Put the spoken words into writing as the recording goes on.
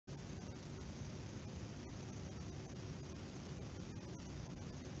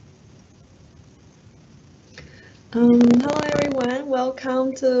Hello everyone,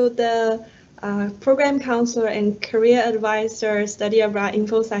 welcome to the Program Counselor and Career Advisor Study Abroad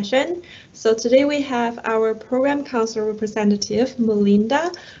info session. So today we have our Program Counselor representative,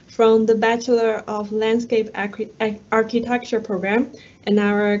 Melinda, from the Bachelor of Landscape Architecture program, and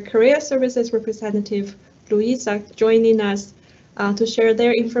our Career Services representative, Louisa, joining us to share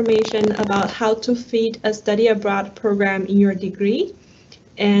their information about how to fit a study abroad program in your degree,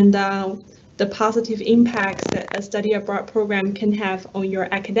 and the positive impacts that a study abroad program can have on your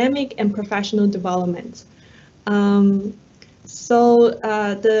academic and professional development. The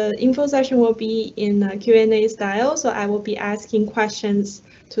info session will be in a Q&A style, so I will be asking questions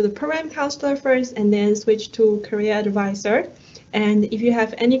to the program counselor first and then switch to career advisor. And if you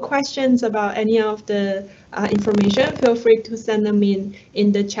have any questions about any of the information, feel free to send them in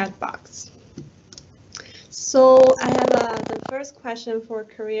the chat box. So I have the first question for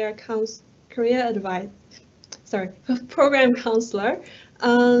program counselor.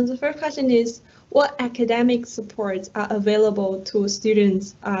 The first question is, what academic supports are available to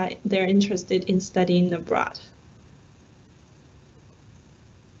students they're interested in studying abroad?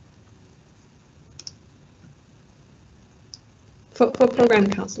 For program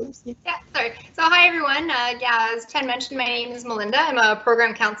counselors. Yeah, sorry. So hi everyone. As Chen mentioned, my name is Melinda. I'm a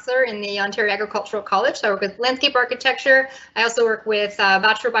program counselor in the Ontario Agricultural College. So I work with landscape architecture. I also work with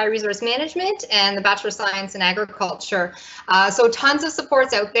Bachelor of Bioresource Management and the Bachelor of Science in Agriculture. So tons of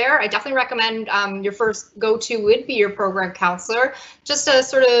supports out there. I definitely recommend your first go-to would be your program counselor, just to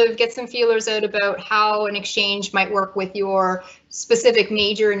sort of get some feelers out about how an exchange might work with your specific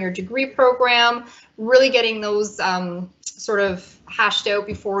major in your degree program, really getting those sort of hashed out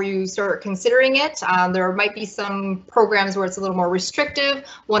before you start considering it. There might be some programs where it's a little more restrictive.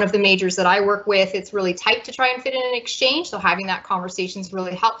 One of the majors that I work with, it's really tight to try and fit in an exchange, so having that conversation is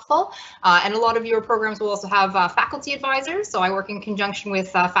really helpful. And a lot of your programs will also have faculty advisors, so I work in conjunction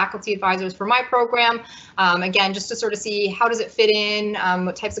with faculty advisors for my program. Again, just to sort of see how does it fit in,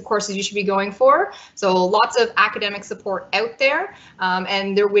 what types of courses you should be going for. So lots of academic support out there,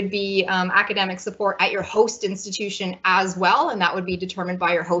 and there would be academic support at your host institution as well, and that would be determined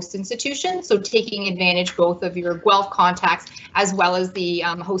by your host institution. So taking advantage both of your Guelph contacts as well as the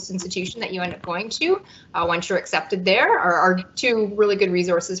host institution that you end up going to once you're accepted there are two really good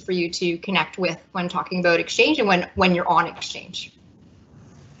resources for you to connect with when talking about exchange and when you're on exchange.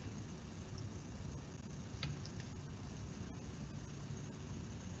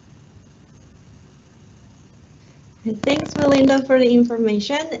 Thanks, Melinda, for the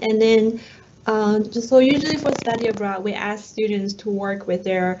information. And then so usually for study abroad, we ask students to work with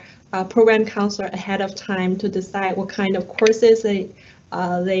their program counselor ahead of time to decide what kind of courses they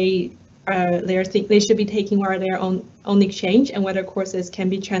should be taking while they're on exchange, and whether courses can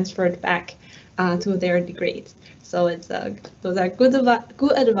be transferred back to their degrees. So those are good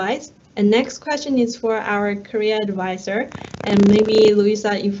advice. And next question is for our career advisor, and maybe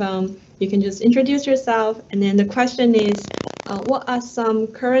Louisa, if you can just introduce yourself. And then the question is, what are some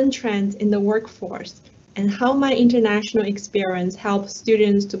current trends in the workforce, and how might international experience help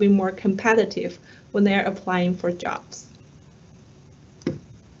students to be more competitive when they're applying for jobs?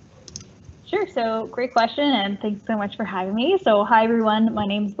 Sure, so great question, and thanks so much for having me. So hi everyone, my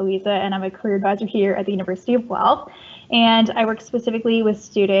name is Louisa, and I'm a career advisor here at the University of Guelph. And I work specifically with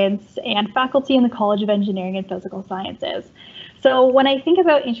students and faculty in the College of Engineering and Physical Sciences. So when I think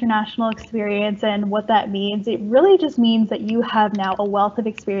about international experience and what that means, it really just means that you have now a wealth of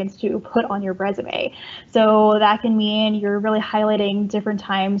experience to put on your resume. So that can mean you're really highlighting different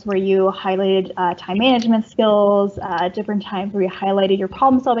times where you highlighted time management skills, different times where you highlighted your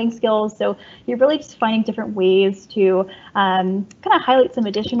problem solving skills. So you're really just finding different ways to kind of highlight some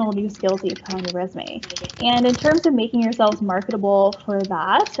additional new skills that you put on your resume. And in terms of making yourselves marketable for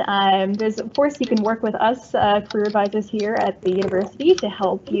that, there's, of course, you can work with us career advisors here at the university to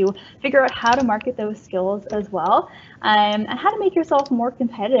help you figure out how to market those skills as well, and how to make yourself more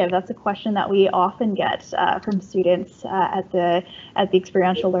competitive. That's a question that we often get from students at the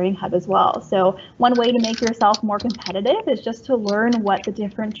Experiential Learning Hub as well. So one way to make yourself more competitive is just to learn what the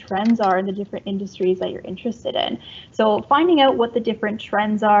different trends are in the different industries that you're interested in. So finding out what the different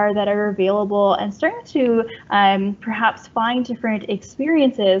trends are that are available and starting to perhaps find different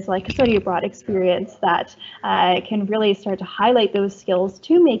experiences, like a study abroad experience, that can really start to highlight those skills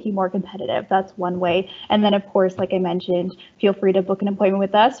to make you more competitive. That's one way. And then, of course, like I mentioned, feel free to book an appointment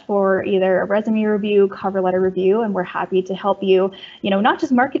with us for either a resume review, cover letter review, and we're happy to help you, not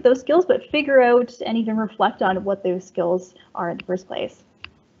just market those skills, but figure out and even reflect on what those skills are in the first place.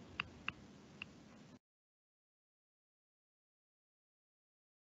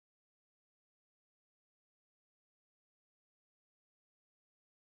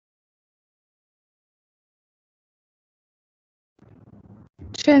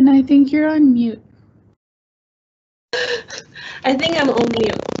 Chen, I think you're on mute. I think I'm on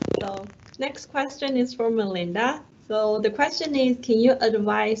mute. So next question is for Melinda. So the question is, can you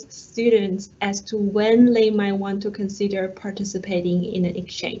advise students as to when they might want to consider participating in an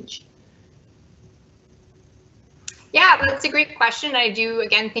exchange? Yeah, that's a great question. I do,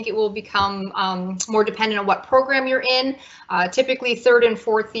 again, think it will become more dependent on what program you're in. Typically, third and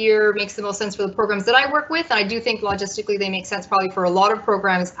fourth year makes the most sense for the programs that I work with. And I do think logistically they make sense probably for a lot of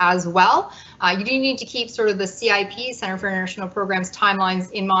programs as well. You do need to keep sort of the CIP, Center for International Programs,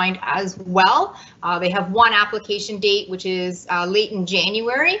 timelines in mind as well. They have one application date, which is late in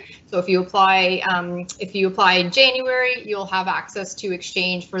January. So if you apply in January, you'll have access to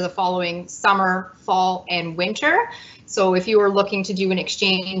exchange for the following summer, fall, and winter. So if you are looking to do an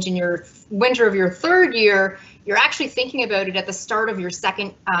exchange in your winter of your third year, you're actually thinking about it at the start of your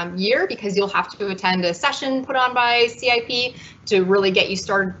second year, because you'll have to attend a session put on by CIP to really get you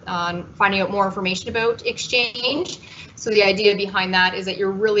started on finding out more information about exchange. So the idea behind that is that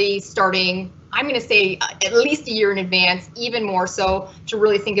you're really starting, I'm going to say at least a year in advance, even more so, to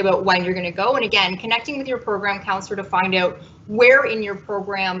really think about when you're going to go. And again, connecting with your program counselor to find out where in your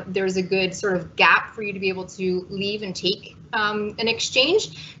program there's a good sort of gap for you to be able to leave and take an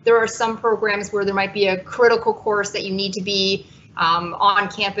exchange. There are some programs where there might be a critical course that you need to be on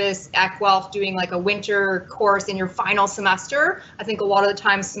campus at Guelph doing like a winter course in your final semester. I think a lot of the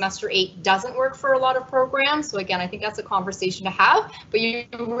time semester 8 doesn't work for a lot of programs. So again, I think that's a conversation to have, but you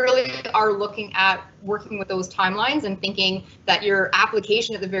really are looking at working with those timelines and thinking that your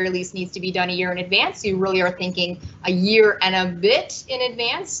application at the very least needs to be done a year in advance. You really are thinking a year and a bit in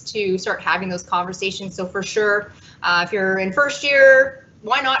advance to start having those conversations. So for sure, if you're in first year,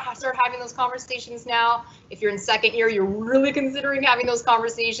 why not start having those conversations now? If you're in second year, you're really considering having those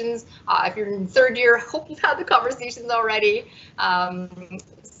conversations. If you're in third year, hope you've had the conversations already.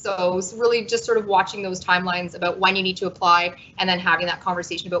 So it's really just sort of watching those timelines about when you need to apply and then having that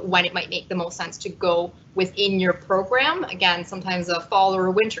conversation about when it might make the most sense to go within your program. Again, sometimes a fall or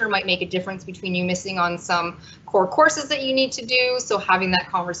a winter might make a difference between you missing on some core courses that you need to do. So having that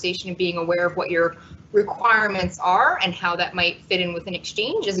conversation and being aware of what your requirements are and how that might fit in with an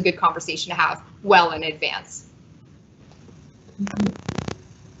exchange is a good conversation to have well in advance.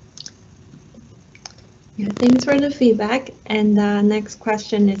 Yeah, thanks for the feedback. And the next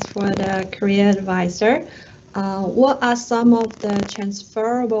question is for the career advisor. What are some of the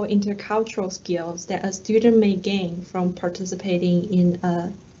transferable intercultural skills that a student may gain from participating in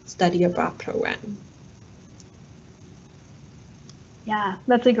a study abroad program? Yeah,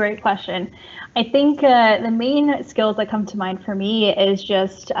 that's a great question. I think the main skills that come to mind for me is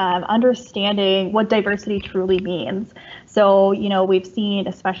just understanding what diversity truly means. So, you know, we've seen,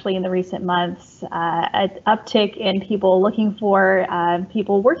 especially in the recent months, an uptick in people looking for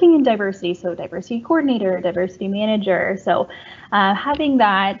people working in diversity. So diversity coordinator, diversity manager. So having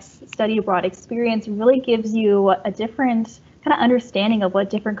that study abroad experience really gives you a different kind of understanding of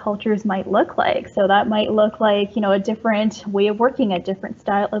what different cultures might look like. So that might look like, you know, a different way of working, a different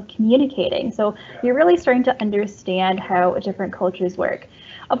style of communicating. So you're really starting to understand how different cultures work.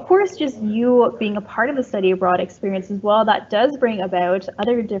 Of course, just you being a part of the study abroad experience as well, that does bring about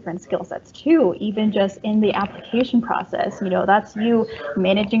other different skill sets too, even just in the application process. You know, that's you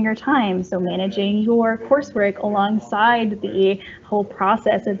managing your time, so managing your coursework alongside the whole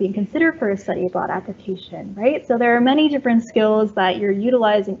process of being considered for a study abroad application, right? So there are many different skills that you're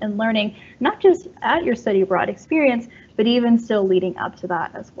utilizing and learning, not just at your study abroad experience, but even still leading up to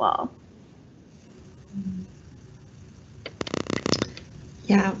that as well.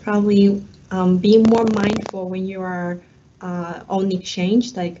 Yeah, probably being more mindful when you are on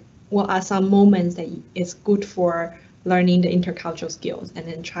exchange, like what are some moments that it's good for learning the intercultural skills, and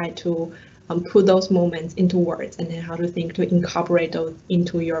then try to put those moments into words, and then how to think to incorporate those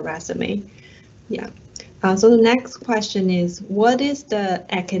into your resume. Yeah. So the next question is, what is the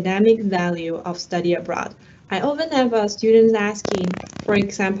academic value of study abroad? I often have students asking, for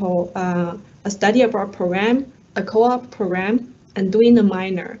example, a study abroad program, a co-op program, and doing a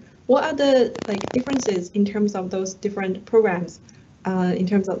minor. What are the differences in terms of those different programs, in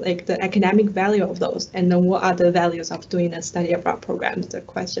terms of like the academic value of those, and then what are the values of doing a study abroad program? The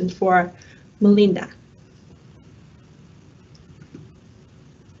question for Melinda.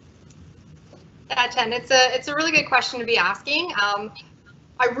 Yeah, Chen, it's a really good question to be asking.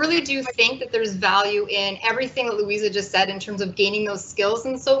 I really do think that there's value in everything that Louisa just said in terms of gaining those skills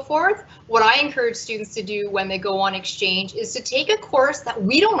and so forth. What I encourage students to do when they go on exchange is to take a course that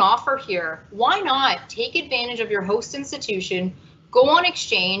we don't offer here. Why not take advantage of your host institution, go on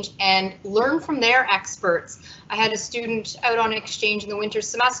exchange and learn from their experts. I had a student out on exchange in the winter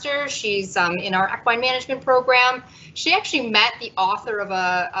semester. She's in our equine management program. She actually met the author of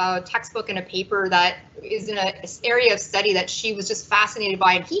a textbook and a paper that is in an area of study that she was just fascinated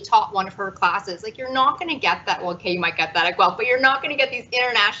by, and he taught one of her classes. Like, you're not going to get that. Well, okay, you might get that at Guelph, but you're not going to get these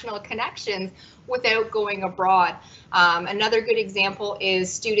international connections without going abroad. Another good example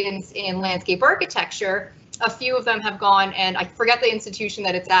is students in landscape architecture. A few of them have gone, and I forget the institution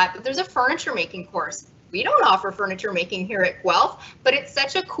that it's at, but there's a furniture making course. We don't offer furniture making here at Guelph, but it's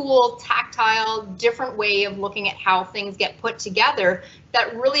such a cool, tactile, different way of looking at how things get put together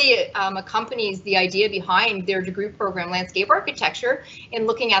that really accompanies the idea behind their degree program, landscape architecture, in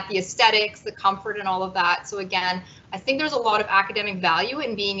looking at the aesthetics, the comfort, and all of that. So again, I think there's a lot of academic value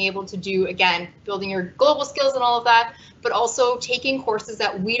in being able to do, again, building your global skills and all of that, but also taking courses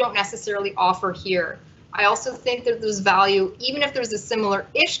that we don't necessarily offer here. I also think that there's value, even if there's a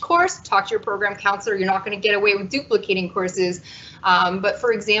similar-ish course, talk to your program counselor. You're not going to get away with duplicating courses. But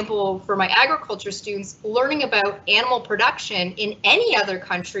for example, for my agriculture students, learning about animal production in any other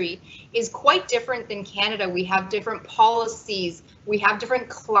country is quite different than Canada. We have different policies, we have different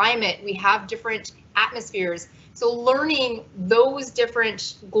climate, we have different atmospheres. So learning those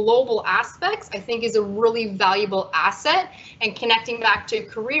different global aspects, I think, is a really valuable asset. And connecting back to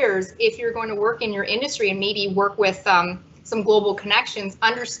careers, if you're going to work in your industry and maybe work with some global connections,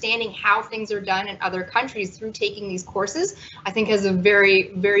 understanding how things are done in other countries through taking these courses, I think has a very,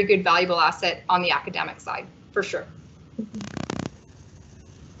 very good valuable asset on the academic side, for sure.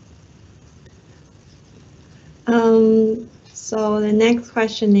 So the next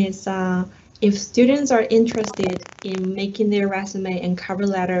question is, if students are interested in making their resume and cover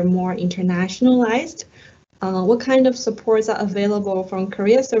letter more internationalized, what kind of supports are available from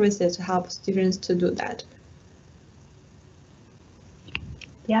career services to help students to do that?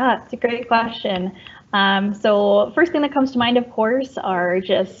 Yeah, it's a great question. So first thing that comes to mind, of course, are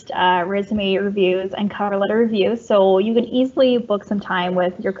just resume reviews and cover letter reviews. So you can easily book some time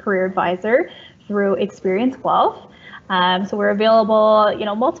with your career advisor through Experience Guelph. So we're available,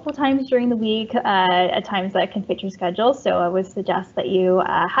 multiple times during the week at times that can fit your schedule. So I would suggest that you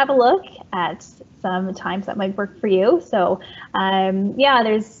have a look at some times that might work for you. So yeah,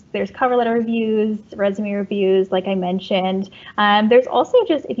 there's cover letter reviews, resume reviews, like I mentioned. There's also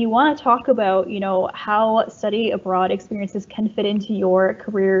just, if you want to talk about, how study abroad experiences can fit into your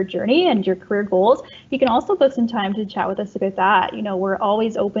career journey and your career goals, you can also book some time to chat with us about that. We're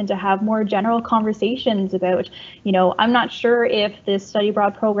always open to have more general conversations about, I'm not sure if this study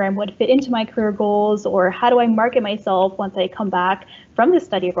abroad program would fit into my career goals, or how do I market myself once I come back from this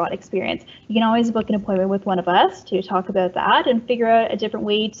study abroad experience. You can always book an appointment with one of us to talk about that and figure out a different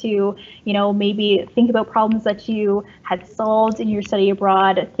way to, maybe think about problems that you had solved in your study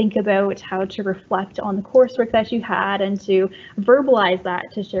abroad, think about how to reflect on the coursework that you had, and to verbalize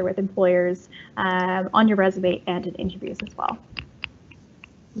that to share with employers on your resume and in interviews as well.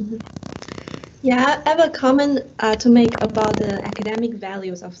 Mm-hmm. Yeah, I have a comment to make about the academic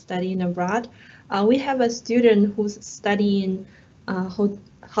values of studying abroad. We have a student who's studying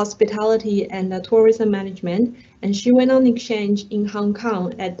hospitality and tourism management, and she went on exchange in Hong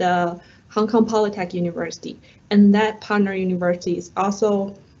Kong at the Hong Kong Polytech University, and that partner university is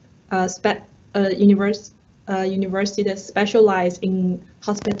also a university that specializes in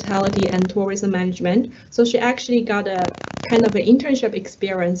hospitality and tourism management. So she actually got a kind of an internship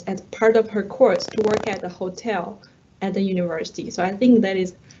experience as part of her course to work at the hotel at the university. So I think that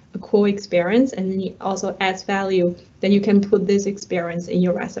is a cool experience, and then it also adds value that you can put this experience in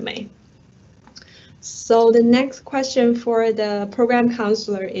your resume. So the next question for the program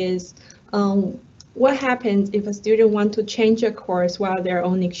counselor is, what happens if a student wants to change a course while they're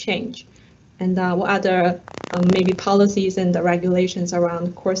on exchange? And what other maybe policies and the regulations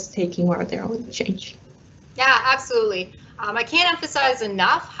around course taking while they're on exchange? Yeah, absolutely. I can't emphasize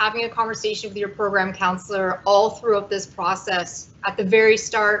enough having a conversation with your program counselor all throughout this process. At the very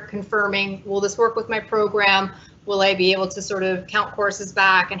start, confirming, will this work with my program? Will I be able to sort of count courses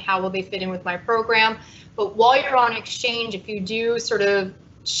back, and how will they fit in with my program? But while you're on exchange, if you do sort of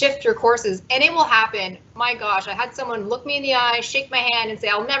shift your courses, and it will happen, my gosh, I had someone look me in the eye, shake my hand and say,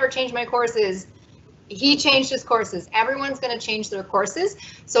 I'll never change my courses. He changed his courses. Everyone's going to change their courses.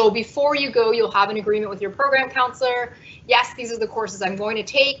 So before you go, you'll have an agreement with your program counselor. Yes, these are the courses I'm going to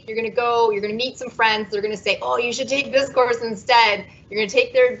take. You're going to go, you're going to meet some friends. They're going to say, oh, you should take this course instead. You're going to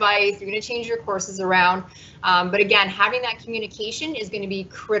take their advice. You're going to change your courses around. But again, having that communication is going to be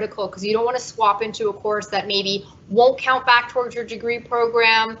critical, because you don't want to swap into a course that maybe won't count back towards your degree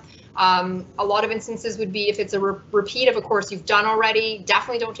program. A lot of instances would be if it's a repeat of a course you've done already,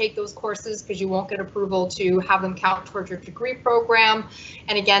 definitely don't take those courses because you won't get approval to have them count towards your degree program.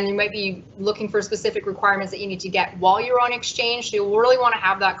 And again, you might be looking for specific requirements that you need to get while you're on exchange. So you'll really want to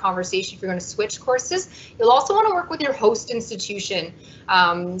have that conversation if you're going to switch courses. You'll also want to work with your host institution.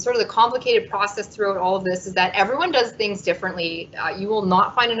 Sort of the complicated process throughout all of this is that everyone does things differently. You will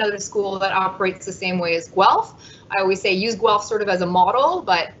not find another school that operates the same way as Guelph. I always say use Guelph sort of as a model,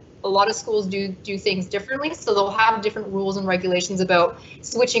 but a lot of schools do things differently, so they'll have different rules and regulations about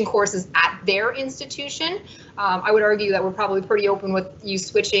switching courses at their institution. I would argue that we're probably pretty open with you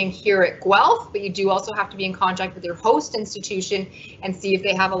switching here at Guelph, but you do also have to be in contact with your host institution and see if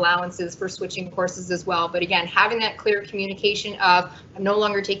they have allowances for switching courses as well. But again, having that clear communication of I'm no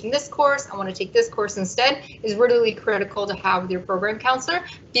longer taking this course, I want to take this course instead is really critical to have with your program counselor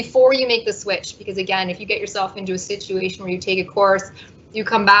before you make the switch. Because again, if you get yourself into a situation where you take a course, you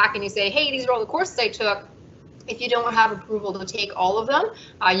come back and you say, hey, these are all the courses I took. If you don't have approval to take all of them,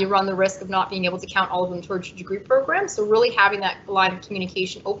 you run the risk of not being able to count all of them towards your degree program. So really having that line of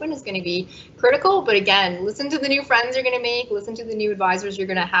communication open is going to be critical. But again, listen to the new friends you're going to make, listen to the new advisors you're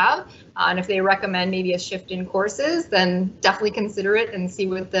going to have. And if they recommend maybe a shift in courses, then definitely consider it and see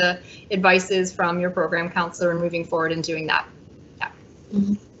what the advice is from your program counselor and moving forward and doing that. Yeah.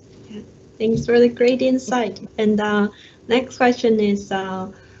 Mm-hmm. Yeah. Thanks for the great insight. And next question is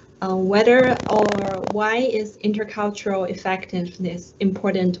whether or why is intercultural effectiveness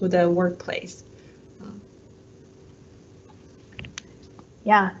important to the workplace?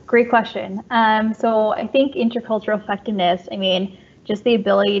 Yeah, great question. So I think intercultural effectiveness, I mean, just the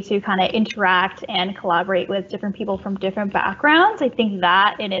ability to kind of interact and collaborate with different people from different backgrounds, I think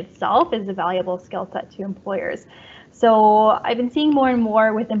that in itself is a valuable skill set to employers. So I've been seeing more and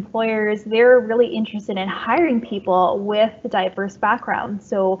more with employers, they're really interested in hiring people with diverse backgrounds.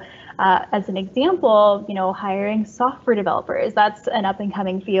 So as an example, hiring software developers, that's an up and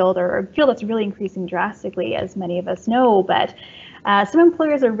coming field or a field that's really increasing drastically, as many of us know. But some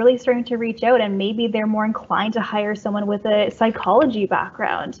employers are really starting to reach out, and maybe they're more inclined to hire someone with a psychology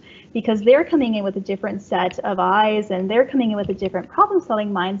background because they're coming in with a different set of eyes and they're coming in with a different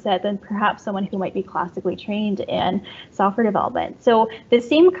problem-solving mindset than perhaps someone who might be classically trained in software development. So the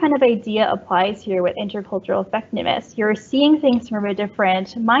same kind of idea applies here with intercultural effectiveness. You're seeing things from a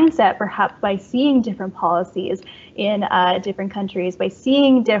different mindset, perhaps by seeing different policies in different countries, by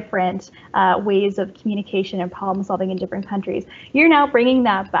seeing different ways of communication and problem solving in different countries. You're now bringing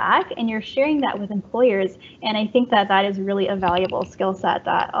that back and you're sharing that with employers. And I think that that is really a valuable skill set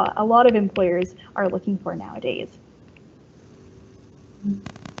that a lot of employers are looking for nowadays.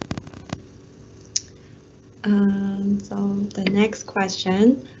 So the next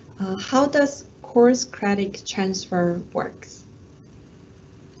question, how does course credit transfer work?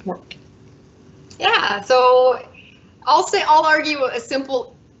 Yeah, so I'll argue a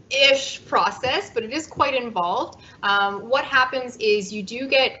simple-ish process, but it is quite involved. What happens is you do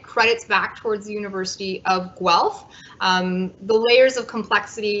get credits back towards the University of Guelph. The layers of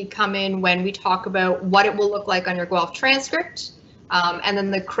complexity come in when we talk about what it will look like on your Guelph transcript, and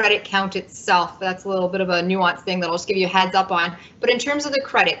then the credit count itself. That's a little bit of a nuanced thing that I'll just give you a heads up on. But in terms of the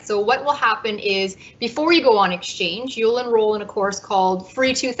credit, so what will happen is before you go on exchange, you'll enroll in a course called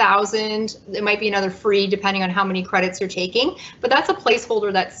Free 2000. It might be another free depending on how many credits you're taking, but that's a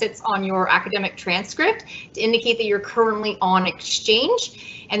placeholder that sits on your academic transcript to indicate that you're currently on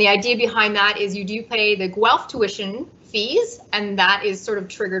exchange. And the idea behind that is you do pay the Guelph tuition fees, and that is sort of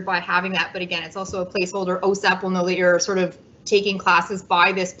triggered by having that. But again, it's also a placeholder. OSAP will know that you're sort of taking classes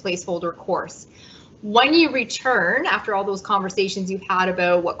by this placeholder course. When you return, after all those conversations you've had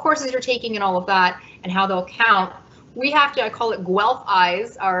about what courses you're taking and all of that and how they'll count, we have to, I call it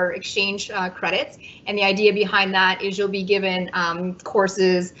Guelph-ize our exchange credits. And the idea behind that is you'll be given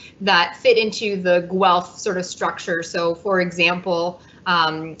courses that fit into the Guelph sort of structure. So for example,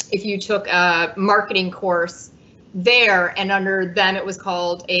 if you took a marketing course there, and under them it was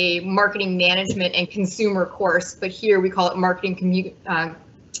called a marketing management and consumer course, but here we call it marketing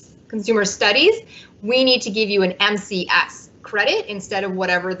consumer studies, we need to give you an MCS credit instead of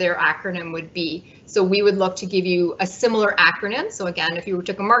whatever their acronym would be. So we would look to give you a similar acronym. So again, if you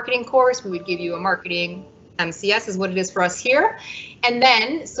took a marketing course, we would give you a marketing MCS is what it is for us here. And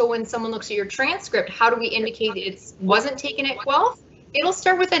then, so when someone looks at your transcript, how do we indicate that it wasn't taken at Guelph? It'll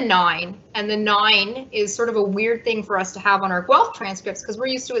start with a 9, and the 9 is sort of a weird thing for us to have on our Guelph transcripts because we're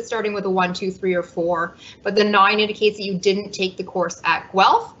used to it starting with a 1, 2, 3, or 4, but the 9 indicates that you didn't take the course at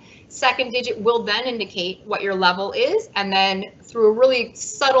Guelph. second digit will then indicate what your level is, and then through a really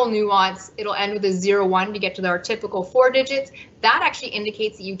subtle nuance, it'll end with a 0-1 to get to our typical 4 digits. That actually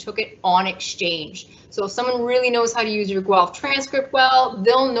indicates that you took it on exchange. So if someone really knows how to use your Guelph transcript well,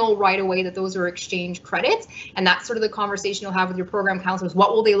 they'll know right away that those are exchange credits. And that's sort of the conversation you'll have with your program counselors.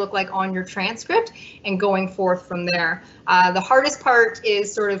 What will they look like on your transcript, and going forth from there. The hardest part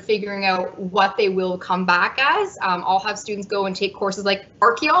is sort of figuring out what they will come back as. I'll have students go and take courses like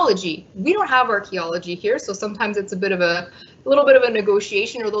archaeology. We don't have archaeology here, so sometimes it's a little bit of a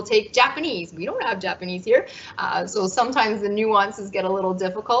negotiation, or they'll take Japanese. We don't have Japanese here. So sometimes the nuances get a little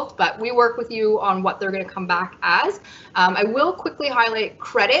difficult, but we work with you on what they're going to come back as. I will quickly highlight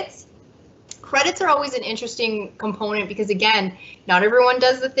credits. Credits are always an interesting component because, again, not everyone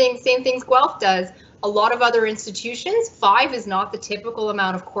does the same things Guelph does. A lot of other institutions, 5 is not the typical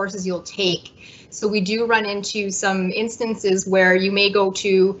amount of courses you'll take. So we do run into some instances where you may go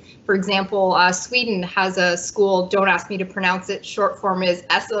to, for example, Sweden has a school, don't ask me to pronounce it, short form is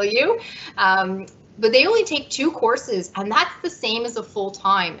SLU, but they only take 2 courses, and that's the same as a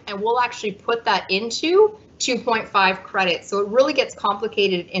full-time, and we'll actually put that into 2.5 credits. So it really gets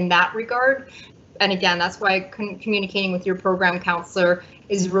complicated in that regard. And again, that's why communicating with your program counselor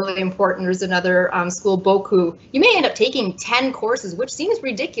is really important. There's another school, Boku. You may end up taking 10 courses, which seems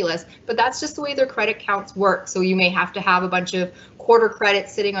ridiculous, but that's just the way their credit counts work. So you may have to have a bunch of quarter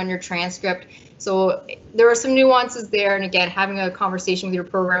credits sitting on your transcript. So there are some nuances there. And again, having a conversation with your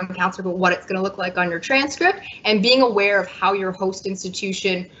program counselor about what it's going to look like on your transcript, and being aware of how your host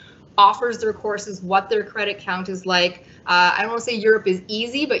institution offers their courses, what their credit count is like. I don't want to say Europe is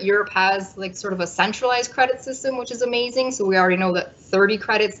easy, but Europe has like sort of a centralized credit system, which is amazing. So we already know that 30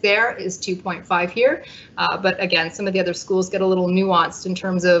 credits there is 2.5 here. But again, some of the other schools get a little nuanced in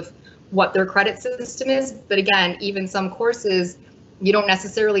terms of what their credit system is. But again, even some courses, you don't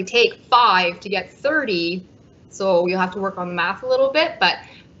necessarily take 5 to get 30. So you'll have to work on the math a little bit. But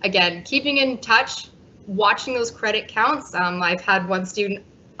again, keeping in touch, watching those credit counts. I've had one student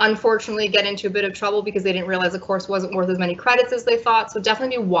unfortunately get into a bit of trouble because they didn't realize the course wasn't worth as many credits as they thought. So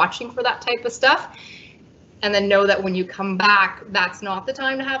definitely be watching for that type of stuff. And then know that when you come back, that's not the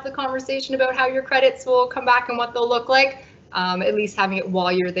time to have the conversation about how your credits will come back and what they'll look like. At least having it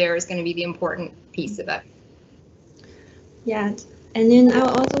while you're there is going to be the important piece of it. Yeah, and then I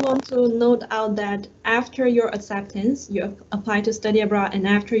also want to note out that after your acceptance, you apply to study abroad, and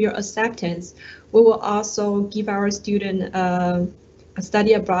after your acceptance, we will also give our student a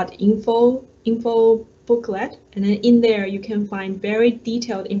study abroad info booklet, and then in there you can find very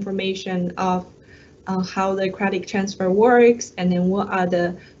detailed information of how the credit transfer works, and then what are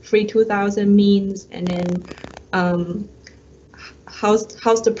the free 2000 means, and then how's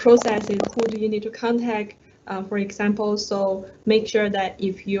the process is, who do you need to contact, for example. So make sure that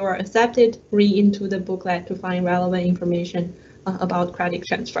if you're accepted, read into the booklet to find relevant information about credit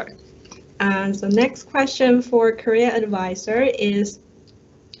transfer. And so next question for career advisor is,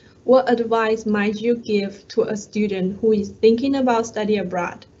 what advice might you give to a student who is thinking about study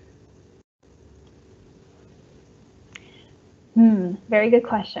abroad? Very good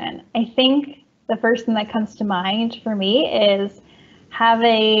question. I think the first thing that comes to mind for me is have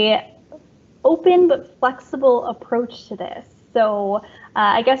a open but flexible approach to this. So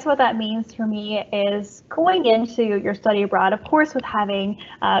I guess what that means for me is going into your study abroad, of course, with having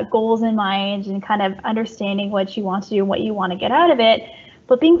goals in mind and kind of understanding what you want to do and what you want to get out of it,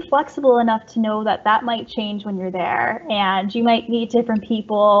 but being flexible enough to know that that might change when you're there, and you might meet different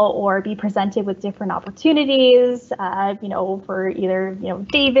people or be presented with different opportunities, for either,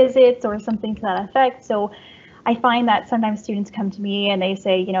 day visits or something to that effect. So I find that sometimes students come to me and they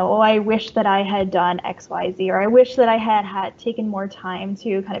say, oh, I wish that I had done X, Y, Z, or I wish that I had taken more time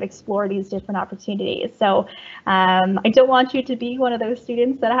to kind of explore these different opportunities. So I don't want you to be one of those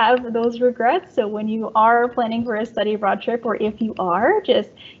students that have those regrets. So when you are planning for a study abroad trip, or if you are, just,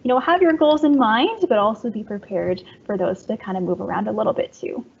 have your goals in mind, but also be prepared for those to kind of move around a little bit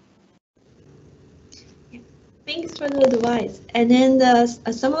too. Thanks for the advice. And then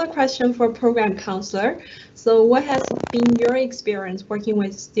a similar question for program counselor. So what has been your experience working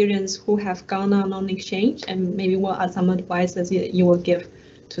with students who have gone on exchange, and maybe what are some advices you will give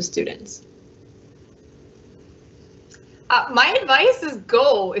to students? My advice is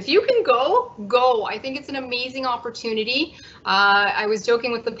go. If you can go, go. I think it's an amazing opportunity. I was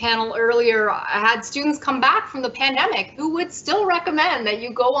joking with the panel earlier. I had students come back from the pandemic who would still recommend that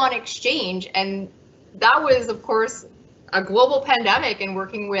you go on exchange, and that was, of course, a global pandemic and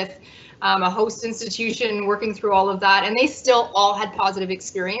working with a host institution, working through all of that, and they still all had positive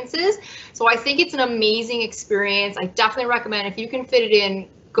experiences. So I think it's an amazing experience. I definitely recommend, if you can fit it in,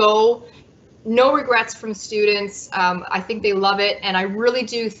 go. No regrets from students. I think they love it, and I really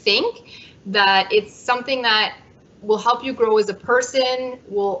do think that it's something that will help you grow as a person,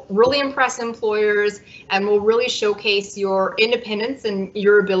 will really impress employers, and will really showcase your independence and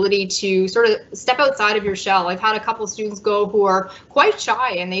your ability to sort of step outside of your shell. I've had a couple of students go who are quite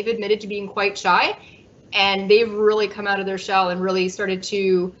shy, and they've admitted to being quite shy, and they've really come out of their shell and really started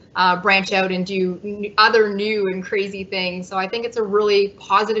to branch out and do other new and crazy things. So I think it's a really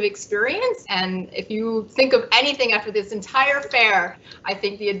positive experience. And if you think of anything after this entire fair, I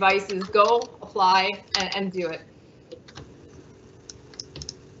think the advice is go, apply, and do it.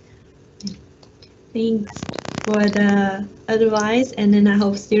 Thanks for the advice, and then I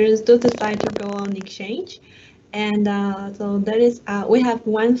hope students do decide to go on exchange. And so that is, we have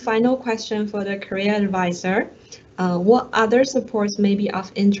one final question for the career advisor. What other supports may be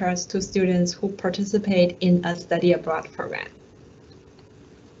of interest to students who participate in a study abroad program?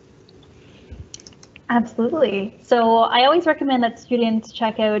 Absolutely. So I always recommend that students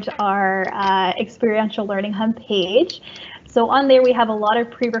check out our experiential learning homepage. So on there, we have a lot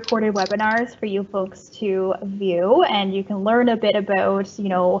of pre-recorded webinars for you folks to view, and you can learn a bit about,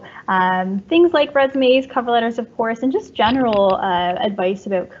 things like resumes, cover letters, of course, and just general advice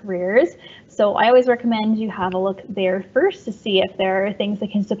about careers. So I always recommend you have a look there first to see if there are things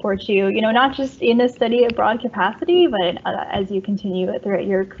that can support you, not just in a study abroad capacity, but as you continue throughout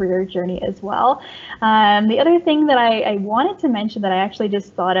your career journey as well. The other thing that I wanted to mention that I actually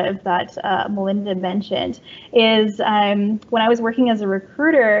just thought of that Melinda mentioned is when I was working as a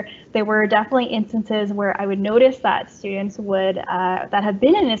recruiter, there were definitely instances where I would notice that students would that have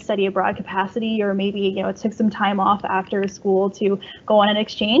been in a study abroad capacity, or maybe took some time off after school to go on an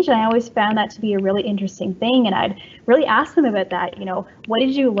exchange, and I always found that to be a really interesting thing, and I'd really ask them about that. What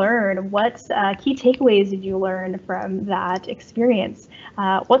did you learn? What key takeaways did you learn from that experience?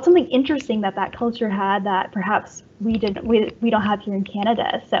 What's something interesting that culture had that perhaps we don't have here in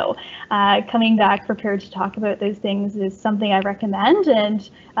Canada? So coming back prepared to talk about those things is something I recommend, and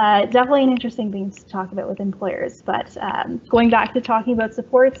definitely an interesting thing to talk about with employers. But going back to talking about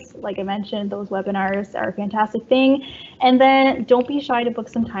supports, like I mentioned, those webinars are a fantastic thing. And then don't be shy to book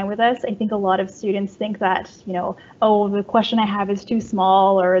some time with us. I think a lot of students think that, oh, the question I have is too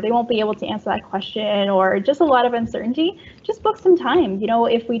small, or they won't be able to answer that question, or just a lot of uncertainty. Just book some time.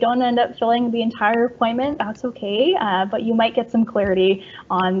 If we don't end up filling the entire appointment, that's okay. But you might get some clarity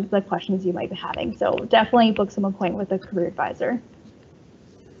on the questions you might be having. So definitely book some appointment with a career advisor.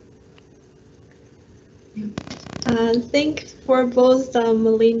 Thanks for both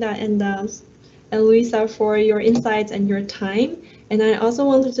Melinda and Luisa for your insights and your time. And I also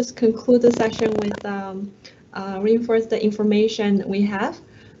want to just conclude the session with reinforce the information we have.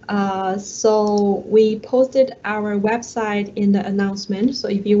 So we posted our website in the announcement. So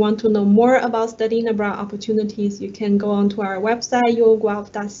if you want to know more about studying abroad opportunities, you can go onto our website,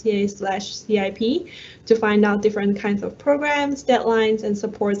 uofg.ca/CIP, to find out different kinds of programs, deadlines, and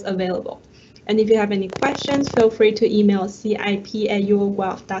supports available. And if you have any questions, feel free to email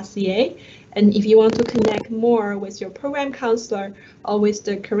cip@uofg.ca. And if you want to connect more with your program counselor or with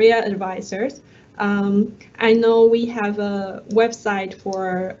the career advisors, I know we have a website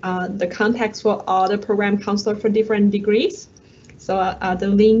for the contacts for all the program counselor for different degrees. So the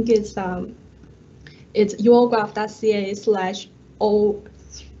link is it's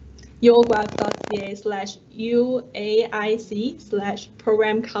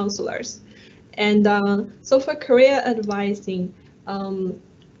uofg.ca/uaic/program counselors. And so for career advising,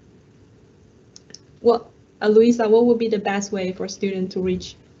 Luisa, what would be the best way for students to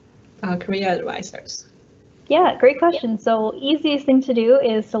reach career advisors? Yeah, great question. So easiest thing to do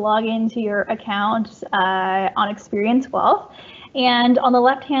is to log into your account on Experience Wealth. And on the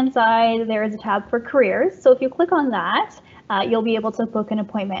left-hand side, there is a tab for careers. So if you click on that, you'll be able to book an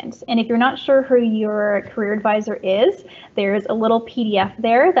appointment. And if you're not sure who your career advisor is, there's a little PDF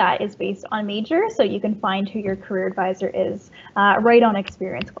there that is based on major. So you can find who your career advisor is right on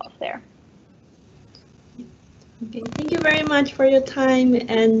Experience Wealth there. Okay, thank you very much for your time,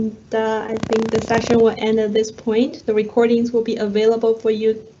 and I think the session will end at this point. The recordings will be available for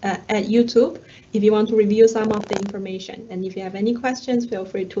you at YouTube if you want to review some of the information. And if you have any questions, feel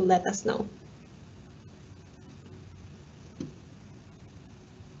free to let us know.